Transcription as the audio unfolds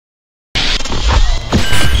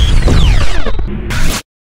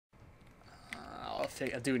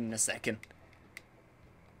I'll do it in a second.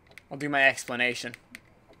 I'll do my explanation.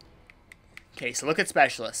 Okay, so look at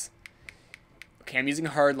specialists. Okay, I'm using a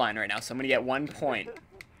hardline right now, so I'm going to get 1 point.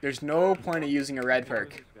 There's no point of using a red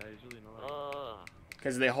perk.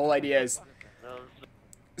 Because the whole idea is...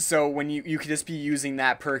 So when you could just be using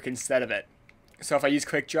that perk instead of it. So if I use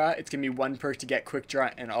quick draw, it's going to be 1 perk to get quick draw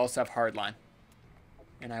and also have hardline.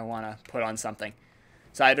 And I want to put on something.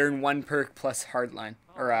 So I'd earn 1 perk plus hardline.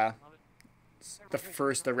 Or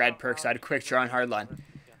the red perk, so I'd quick draw and hardline.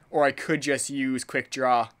 Or I could just use quick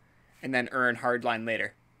draw and then earn hardline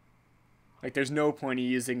later. Like, there's no point in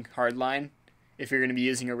using hardline if you're going to be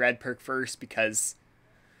using a red perk first, because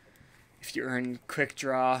if you earn quick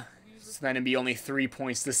draw, so then it'd be only 3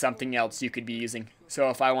 points to something else you could be using. So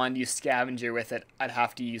if I wanted to use scavenger with it, I'd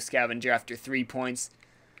have to use scavenger after 3 points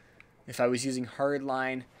if I was using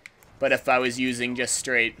hardline. But if I was using just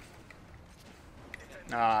straight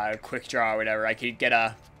quick draw or whatever, I could get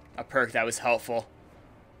a perk that was helpful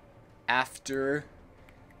after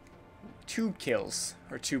 2 kills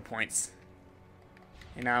or 2 points.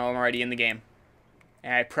 And now I'm already in the game.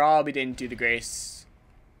 And I probably didn't do the grace.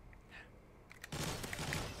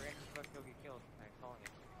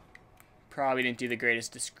 Probably didn't do the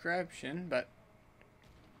greatest description, but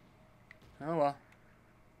oh well.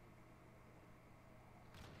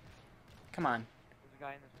 Come on. There's a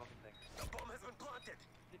guy in this fucking thing. The bomb has been planted.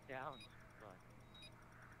 Sit down.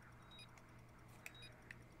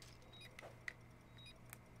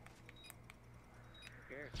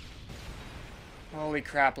 Who cares? Holy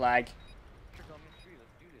crap, lag.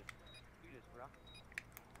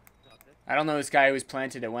 I don't know this guy who was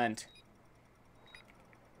planted, it went.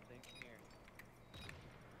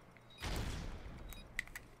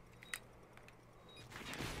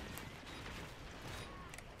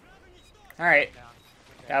 Alright.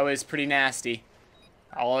 That was pretty nasty.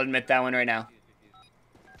 I'll admit that one right now.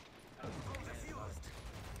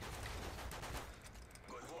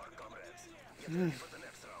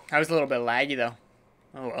 That was a little bit laggy though.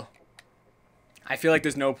 Oh well. I feel like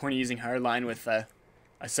there's no point in using hardline with a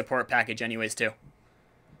support package anyways too.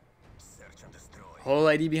 Whole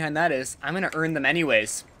idea behind that is I'm gonna earn them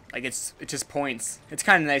anyways. Like it's just points. It's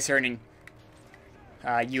kind of nice earning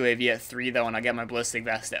UAV at 3 though, and I'll get my ballistic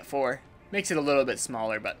vest at 4. Makes it a little bit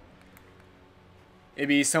smaller, but it'd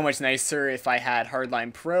be so much nicer if I had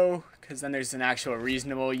Hardline Pro, because then there's an actual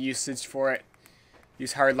reasonable usage for it.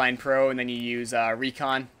 Use Hardline Pro, and then you use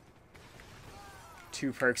Recon.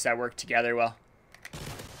 2 perks that work together well.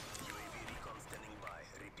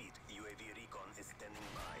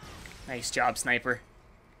 Nice job, sniper.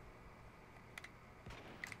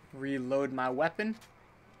 Reload my weapon.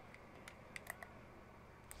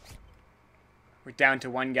 We're down to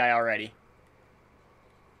 1 guy already.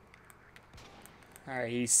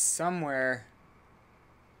 Alright, he's somewhere.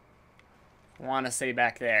 I want to say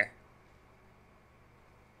back there.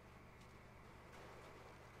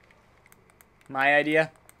 My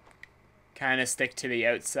idea? Kind of stick to the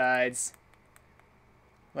outsides.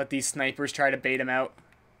 Let these snipers try to bait him out.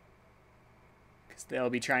 Because they'll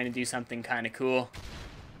be trying to do something kind of cool.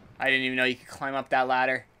 I didn't even know you could climb up that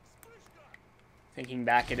ladder. Thinking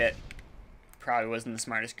back at it, probably wasn't the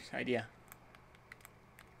smartest idea.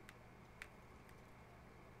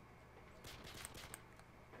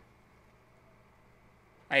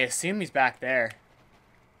 I assume he's back there.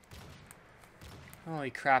 Holy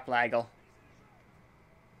crap, Laggle.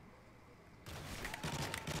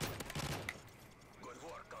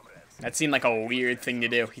 That seemed like a weird thing to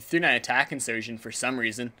do. He threw an attack insurgent for some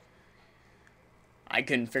reason. I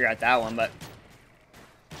couldn't figure out that one, but...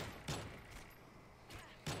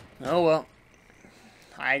 oh well.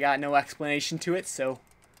 I got no explanation to it, so...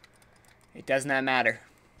 it does not matter.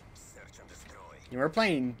 And we're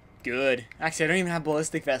playing good. Actually, I don't even have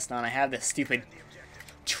ballistic vest on. I have this stupid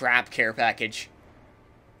trap care package.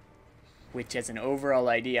 Which is an overall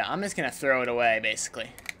idea. I'm just going to throw it away,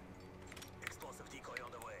 basically.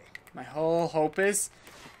 My whole hope is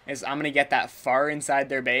I'm going to get that far inside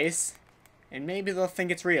their base, and maybe they'll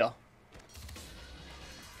think it's real.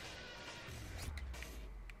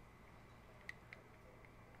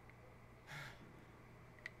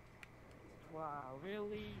 Wow,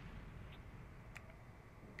 really?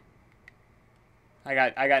 I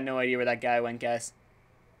got no idea where that guy went, guys.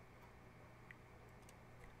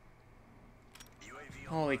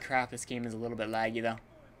 Holy crap, this game is a little bit laggy though.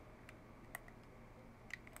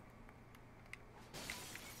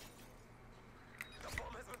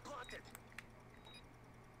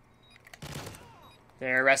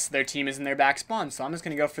 The rest of their team is in their back spawn, so I'm just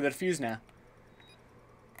going to go for the defuse now.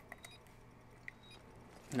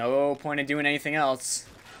 No point in doing anything else.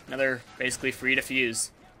 Another basically free to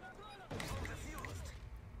fuse.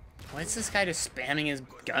 Why is this guy just spamming his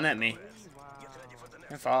gun at me?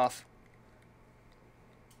 F off.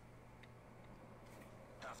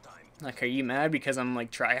 Like, are you mad because I'm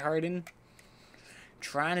like tryharding?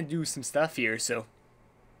 Trying to do some stuff here, so.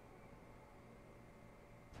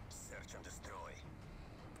 Search and destroy.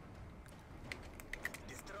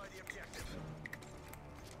 Destroy the objective.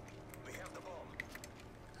 We have the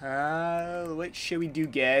bomb. What should we do,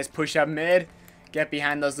 guys? Push up mid? Get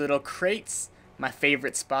behind those little crates? My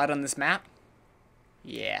favorite spot on this map?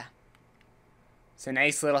 Yeah. It's a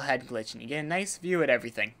nice little head glitch, and you get a nice view at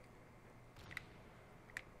everything.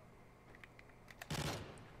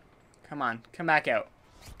 Come on, come back out.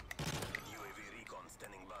 UAV recon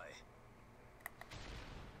standing by.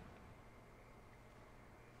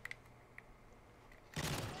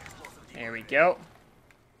 There we go.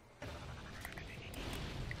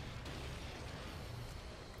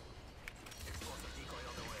 Explosive decoy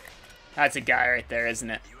on the way. That's a guy right there, isn't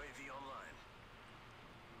it? UAV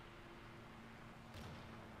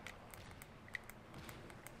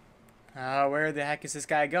online. Where the heck is this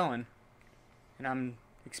guy going? And I'm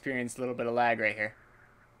experiencing a little bit of lag right here.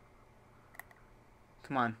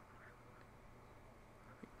 Come on.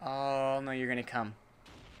 Oh, no, you're gonna come.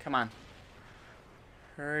 Come on.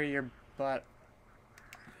 Hurry your butt.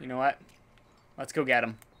 You know what? Let's go get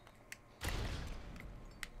him.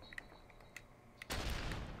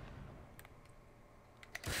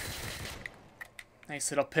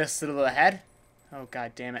 Nice little pistol to the head. Oh,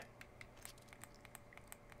 god damn it.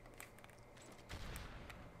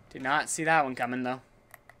 Did not see that one coming, though.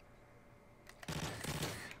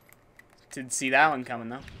 Did see that one coming,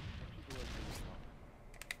 though.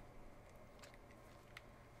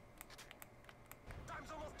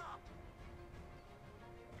 Time's almost up.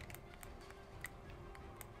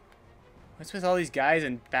 What's with all these guys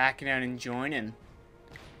and backing out and joining?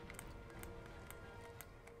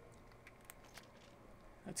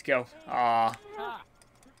 Let's go. Aw.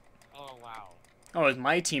 Oh, wow. Oh, it was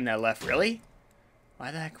my team that left, really?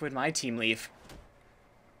 Why the heck would my team leave?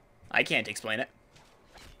 I can't explain it.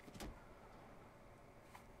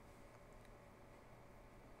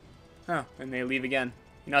 Oh, and they leave again.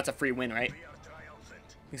 You know it's a free win, right? We are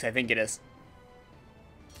triumphant. At least I think it is.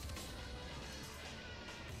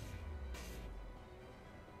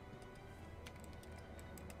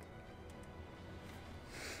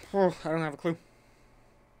 Oh, I don't have a clue.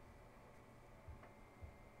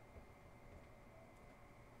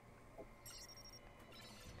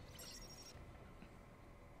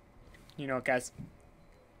 You know what, guys?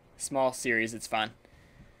 Small series, it's fun.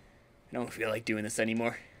 I don't feel like doing this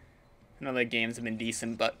anymore. I know the games have been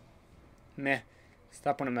decent, but meh.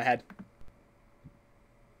 Stop one in my head.